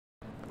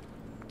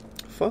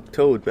fuck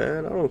Toad,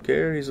 man. I don't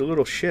care. He's a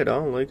little shit. I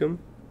don't like him.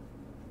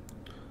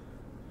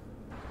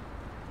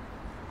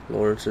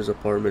 Lawrence's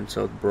apartment,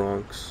 South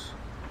Bronx.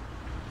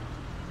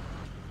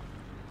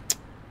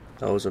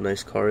 That was a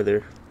nice car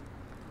there.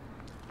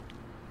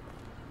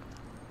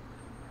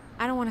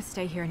 I don't want to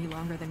stay here any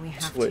longer than we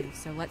have to,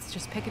 so let's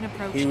just pick an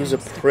approach. He was a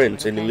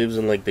prince, and he lives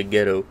in like the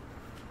ghetto.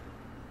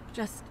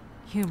 Just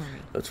humor me.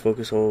 Let's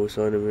focus on what we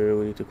saw in the mirror.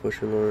 We need to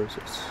question Lawrence.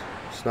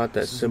 It's not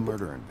that simple.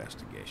 This is a murder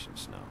investigation,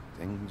 Snow.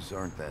 Things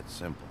aren't that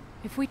simple.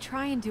 If we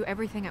try and do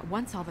everything at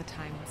once all the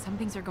time, some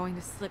things are going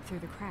to slip through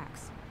the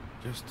cracks.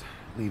 Just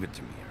leave it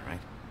to me, all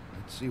right?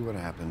 Let's see what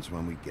happens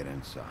when we get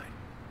inside.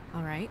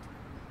 All right.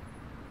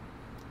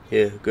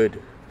 Yeah,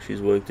 good.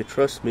 She's willing to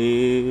trust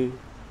me.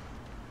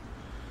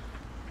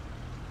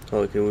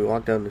 Oh, can we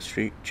walk down the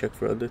street, check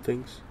for other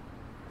things?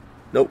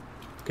 Nope.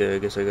 Okay, I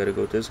guess I gotta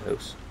go to his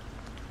house.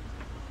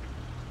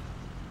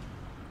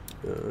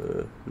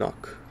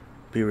 Knock.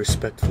 Be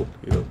respectful,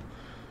 you know.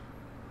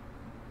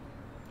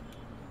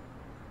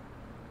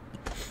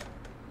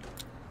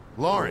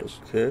 Lawrence,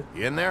 okay.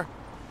 You in there?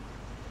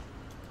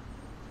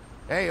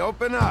 Hey,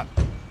 open up.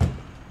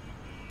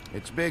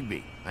 It's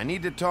Bigby. I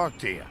need to talk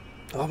to you.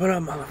 Open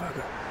up,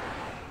 motherfucker.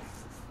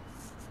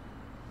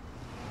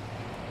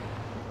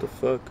 What the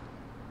fuck?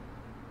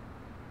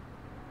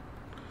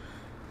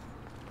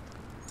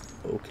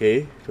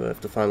 Okay, do I have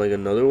to find like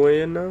another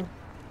way in now?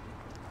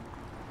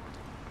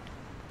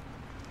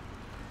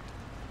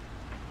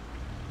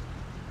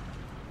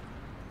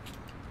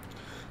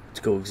 Let's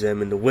go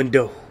examine the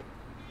window.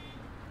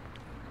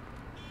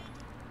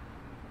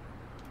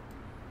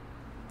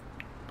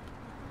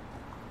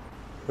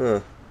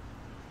 Huh.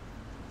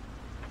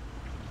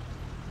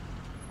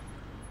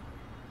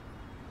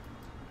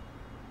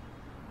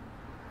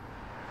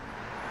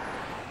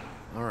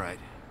 All right,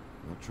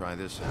 we'll try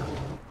this out.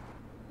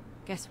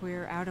 Guess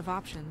we're out of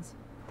options.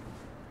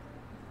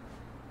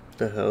 What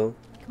the hell?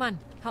 Come on,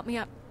 help me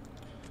up.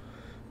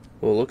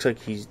 Well, it looks like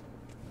he's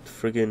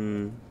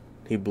friggin'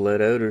 he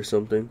bled out or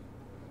something.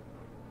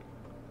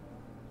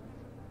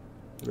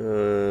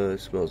 It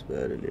smells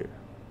bad in here.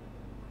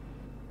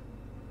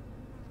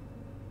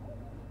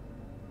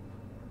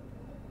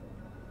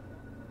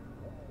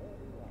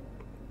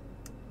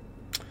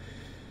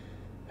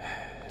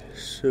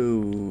 So,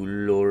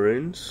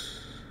 Lawrence.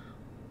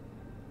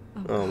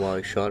 Oh, wow,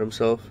 he shot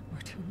himself.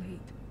 We're too late.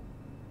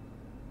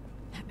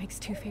 That makes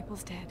two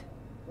Fables dead.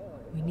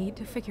 We need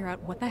to figure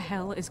out what the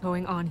hell is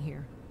going on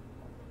here.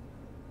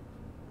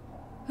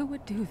 Who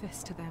would do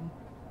this to them?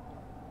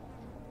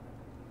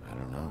 I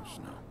don't know,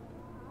 Snow.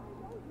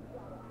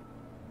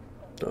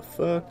 The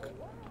fuck?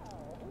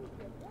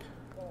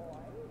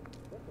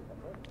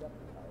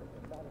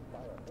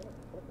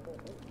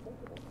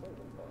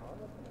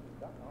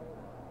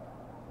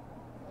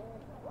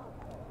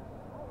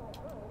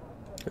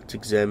 Let's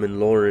examine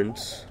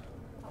Lawrence.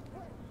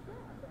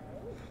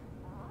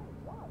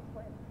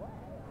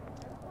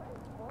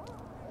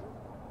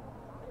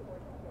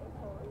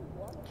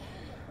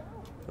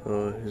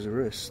 His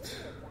wrist.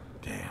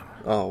 Damn.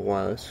 Oh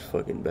wow, that's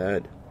fucking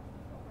bad.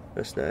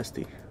 That's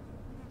nasty.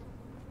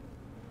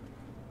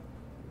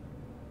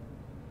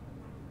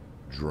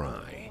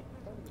 Dry.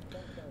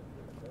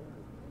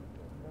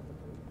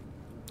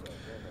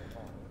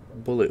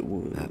 Bullet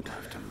wound. That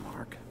left a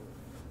mark.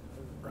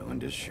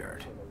 Ruined his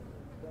shirt.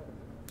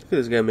 Look at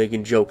this guy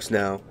making jokes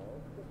now.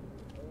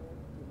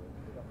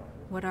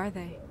 What are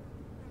they?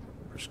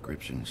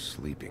 Prescription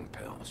sleeping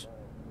pills.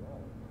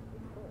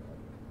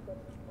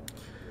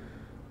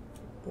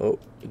 Oh,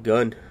 a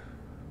gun.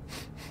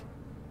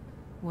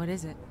 What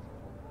is it?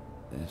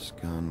 This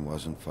gun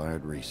wasn't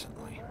fired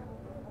recently.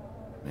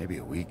 Maybe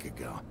a week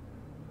ago.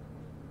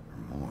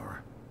 Or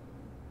more.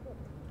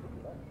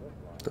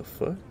 The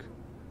fuck?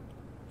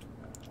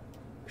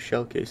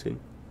 Shell casing.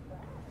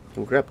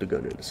 We'll grab the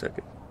gun in a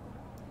second.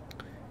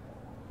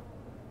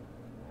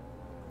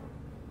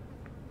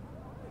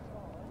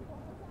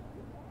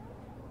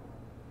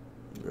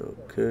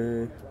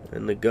 Okay,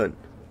 and the gun.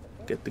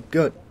 Get the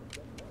gun.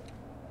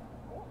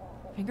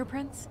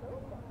 Fingerprints?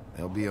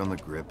 They'll be on the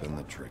grip and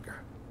the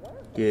trigger.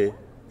 Yeah,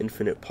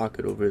 infinite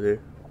pocket over there.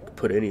 Could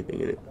put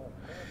anything in it.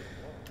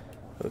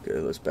 Okay,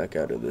 let's back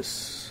out of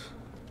this.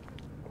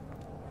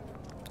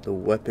 The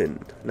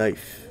weapon,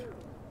 knife.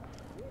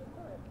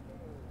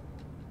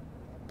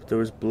 But there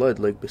was blood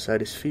like beside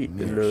his feet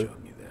in the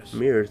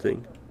mirror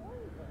thing.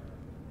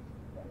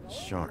 It's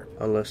sharp.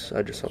 Unless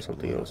I just saw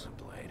something else.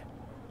 Blade.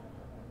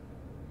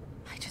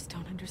 I just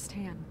don't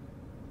understand.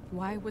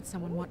 Why would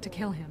someone want to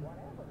kill him?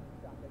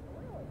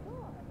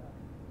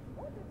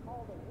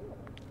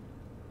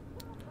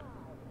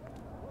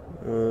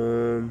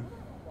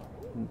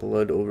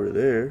 Blood over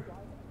there.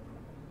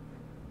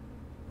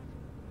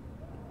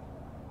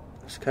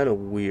 It's kind of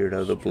weird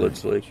how the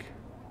blood's like.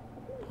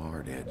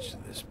 Hard edge to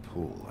this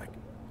pool, like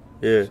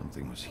Yeah,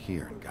 something was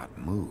here and got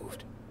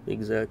moved.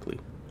 exactly.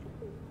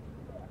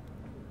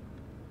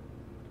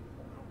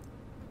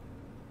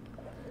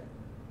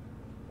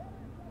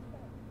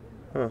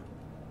 Huh.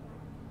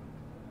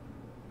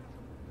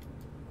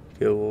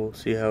 Yeah, we'll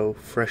see how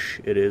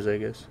fresh it is, I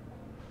guess.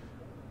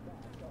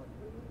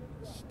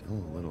 Still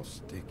a little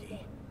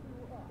sticky.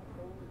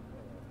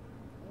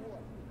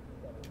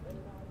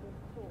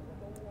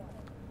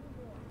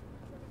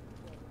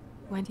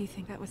 When do you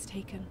think that was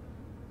taken?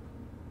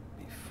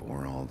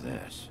 Before all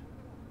this.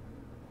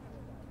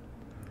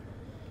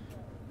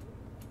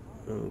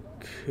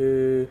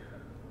 Okay.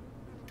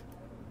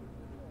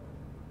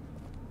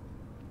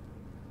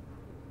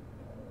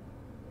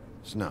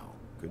 Snow,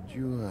 could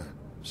you,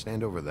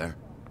 stand over there?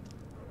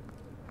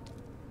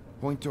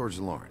 Point towards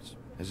Lawrence,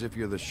 as if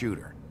you're the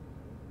shooter.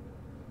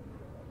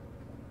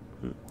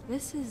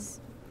 This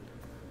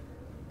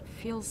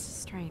feels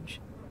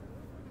strange.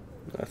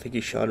 I think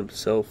he shot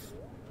himself.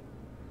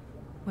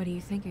 What are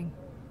you thinking?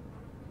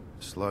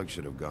 The slug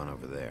should have gone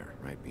over there,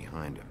 right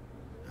behind him.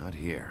 Not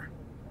here.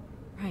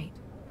 Right.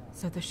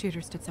 So the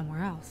shooter stood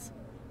somewhere else.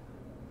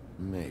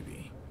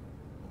 Maybe.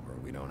 Or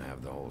we don't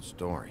have the whole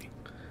story.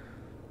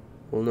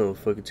 Well, no,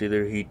 fuck, it's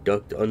either he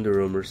ducked under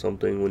him or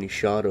something when he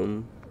shot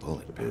him.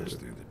 Bullet passed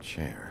through the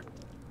chair.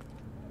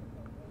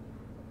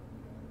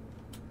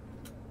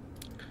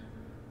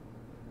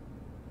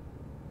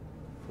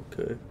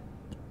 Okay.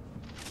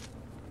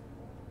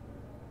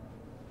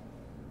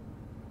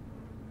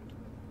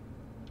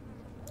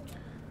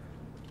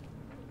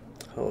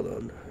 Hold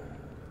on.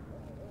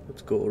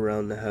 Let's go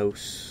around the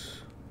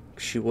house.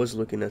 She was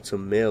looking at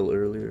some mail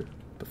earlier.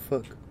 The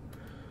fuck?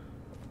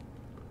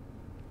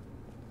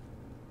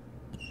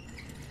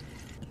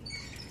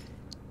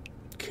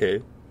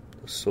 Okay.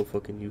 That's so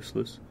fucking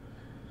useless.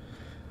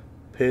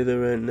 Pay the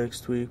rent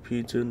next week.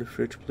 Pizza in the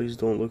fridge. Please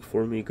don't look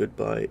for me.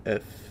 Goodbye.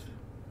 F.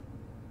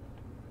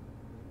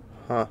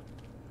 Huh.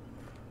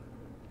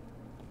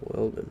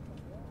 Well then.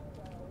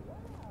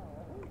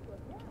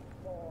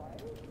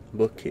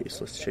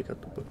 Bookcase. Let's check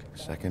out the book.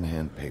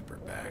 Second-hand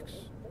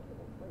paperbacks.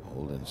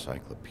 Old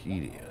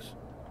encyclopedias.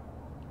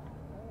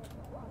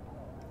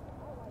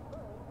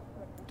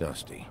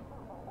 Dusty.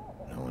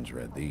 No one's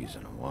read these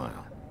in a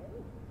while.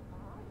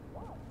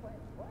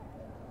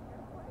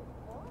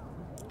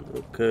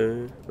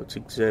 Okay, let's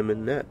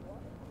examine that.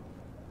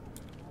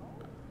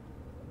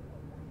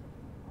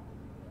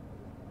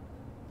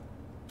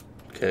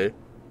 Okay,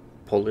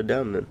 pull it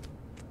down then.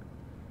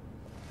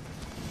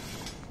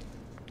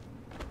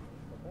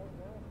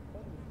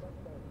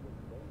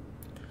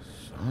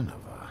 Son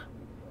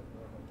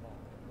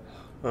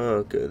of a...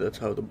 Okay, that's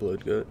how the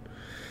blood got.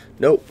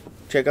 Nope,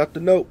 check out the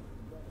note.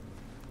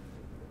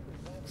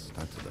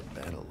 Stuck to the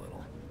bed a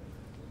little.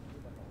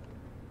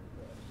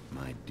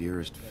 My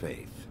dearest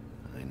Faith,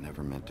 I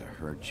never meant to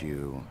hurt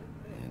you,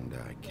 and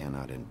I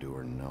cannot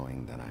endure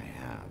knowing that I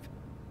have.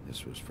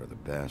 This was for the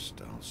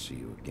best. I'll see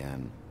you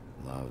again.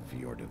 Love,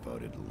 your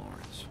devoted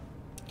Lawrence.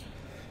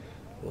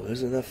 Well,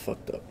 isn't that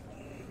fucked up?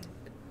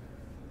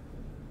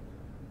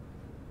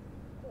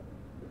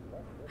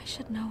 I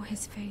should know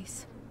his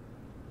face.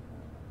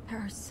 There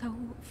are so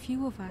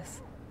few of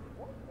us.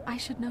 I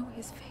should know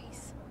his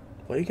face.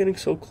 Why are you getting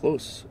so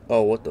close?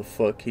 Oh, what the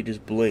fuck? He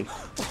just blinked.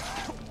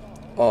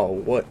 Oh,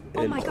 what?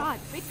 Oh my god,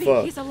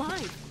 Bigby, he's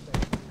alive!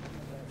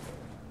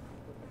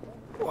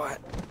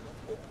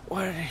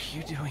 What are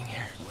you doing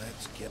here?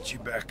 Let's get you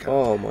back up.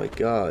 Oh my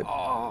god.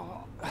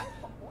 Oh,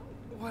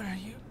 what are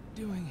you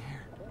doing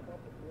here?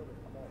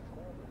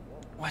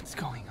 What's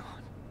going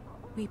on?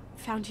 We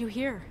found you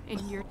here,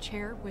 in your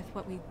chair with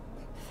what we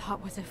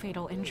thought was a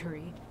fatal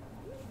injury.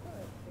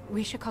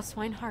 We should call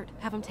Swinehart,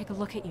 have him take a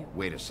look at you.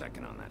 Wait a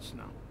second on that,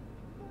 Snow.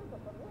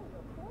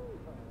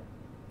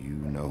 You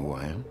know who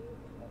I am?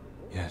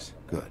 Yes.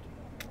 Good.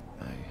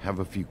 I have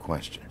a few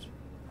questions.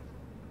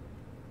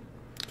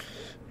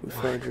 We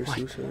found your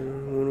suicide.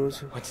 When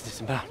was it? What's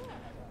this about?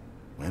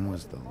 When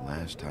was the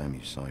last time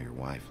you saw your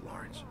wife,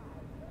 Lawrence?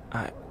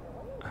 I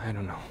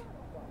don't know.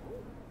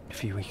 A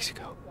few weeks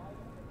ago.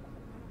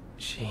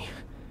 She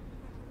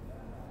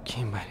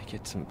came by to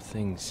get some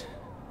things.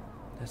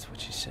 That's what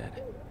she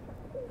said.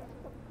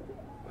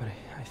 But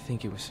I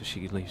think it was so she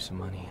could leave some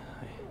money.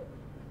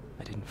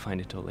 I didn't find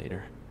it till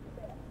later.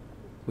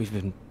 We've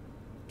been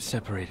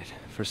separated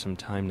for some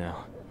time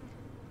now.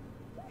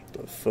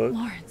 The fuck?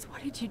 Lawrence,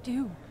 what did you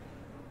do?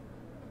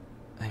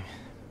 I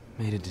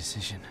made a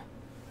decision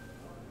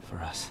for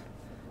us.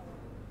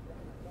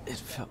 It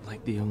felt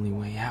like the only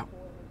way out.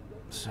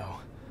 So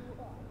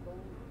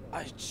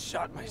I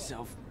shot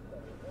myself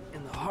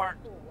in the heart.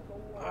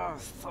 I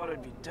thought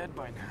I'd be dead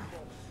by now.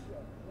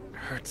 It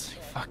hurts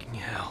like fucking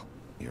hell.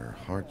 Your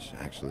heart's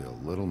actually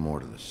a little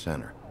more to the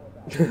center.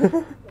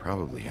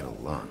 Probably hit a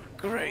lung.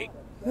 Great.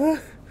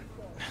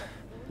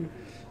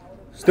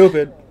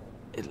 Stupid.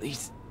 At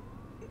least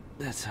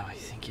that's how I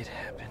think it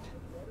happened.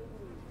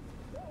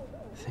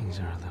 Things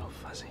are a little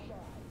fuzzy.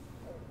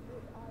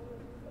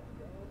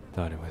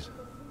 Thought it was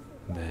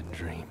a bad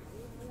dream.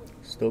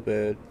 Still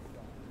bad.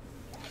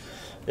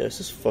 Yeah, this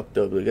is fucked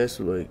up. The guy's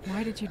like,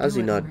 Why did you how's do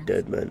he it, not Lawrence?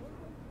 dead, man?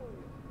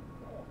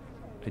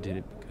 I did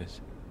it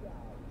because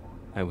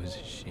I was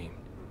ashamed.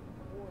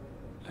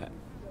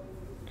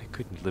 I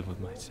couldn't live with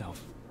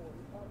myself,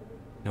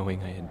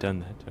 knowing I had done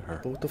that to her.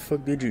 But what the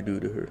fuck did you do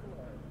to her?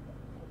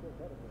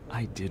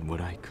 I did what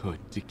I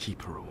could to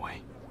keep her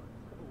away.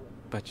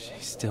 But she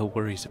still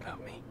worries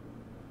about me.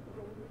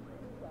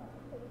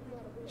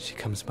 She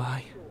comes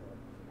by,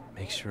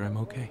 makes sure I'm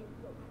okay.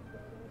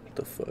 What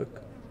the fuck?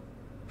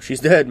 She's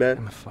dead, man.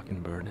 I'm a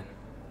fucking burden.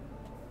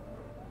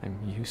 I'm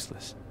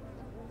useless.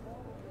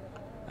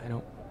 I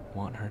don't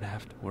want her to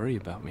have to worry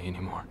about me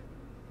anymore.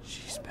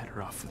 She's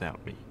better off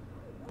without me.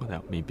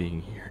 Without me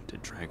being here to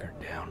drag her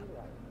down.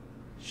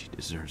 She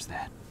deserves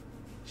that.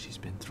 She's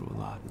been through a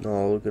lot.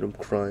 Oh, look at him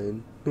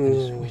crying. I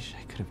just wish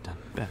I could have done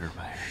better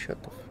by her.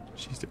 Shut the fuck.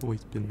 She's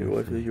always been there.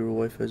 Your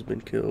wife has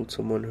been killed.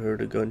 Someone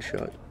heard a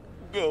gunshot.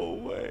 Go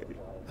away.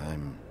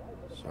 I'm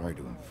sorry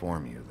to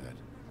inform you that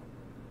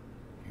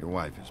your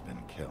wife has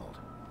been killed.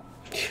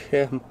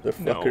 Yeah,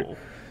 motherfucker. No.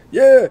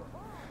 Yeah!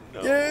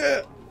 No.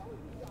 Yeah!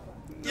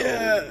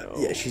 Yeah! No,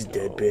 Yeah, she's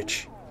dead,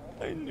 bitch.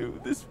 I knew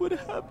this would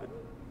happen.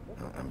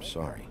 I'm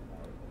sorry.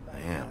 I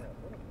am.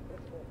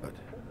 But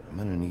I'm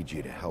gonna need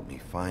you to help me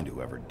find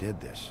whoever did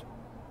this.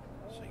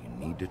 So you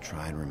need to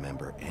try and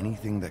remember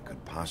anything that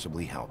could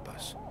possibly help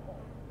us.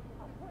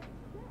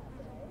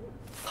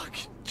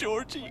 Fucking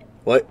Georgie.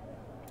 What?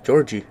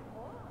 Georgie?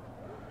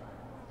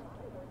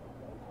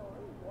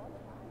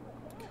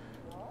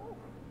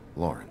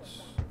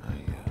 Lawrence,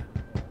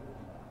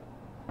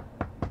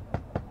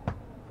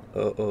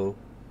 Uh-oh.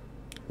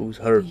 Who's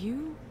her?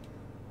 You?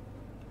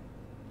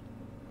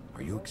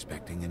 are you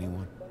expecting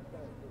anyone?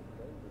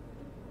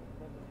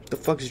 The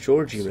fuck's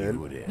Georgie, See man?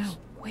 who it is. No,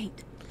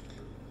 wait.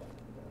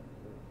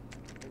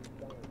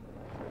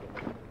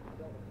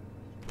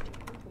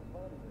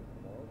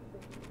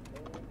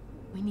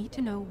 We need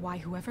to know why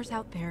whoever's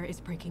out there is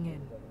breaking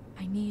in.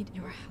 I need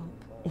your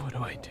help. What do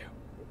I do?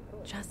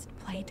 Just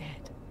play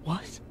dead.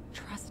 What?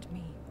 Trust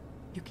me.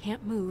 You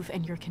can't move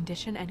in your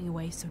condition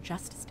anyway, so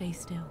just stay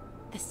still.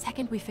 The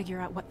second we figure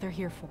out what they're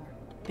here for,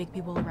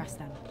 Bigby will arrest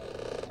them.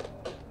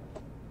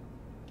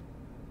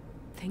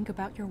 Think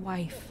about your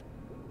wife.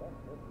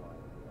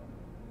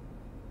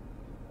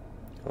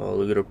 Oh,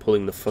 look at her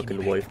pulling the Give fucking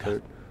me back wife the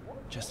gun,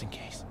 card. just in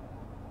case.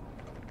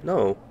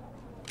 No.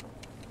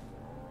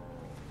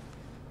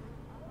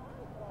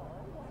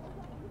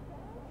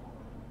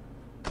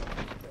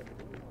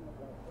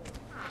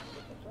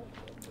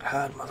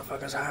 Hide,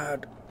 motherfuckers,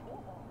 hide.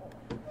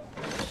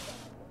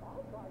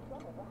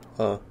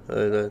 Oh,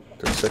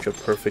 that's such a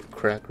perfect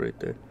crack right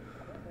there.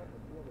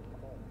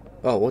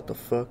 Oh, what the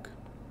fuck?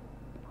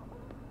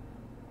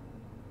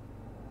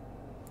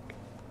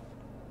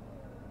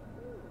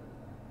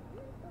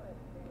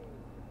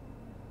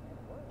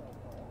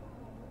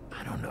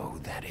 I don't know who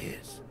that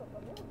is.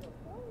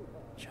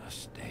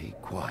 Just stay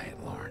quiet,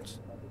 Lawrence.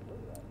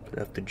 Gonna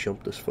have to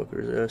jump this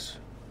fucker's ass.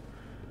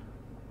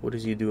 What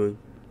is he doing?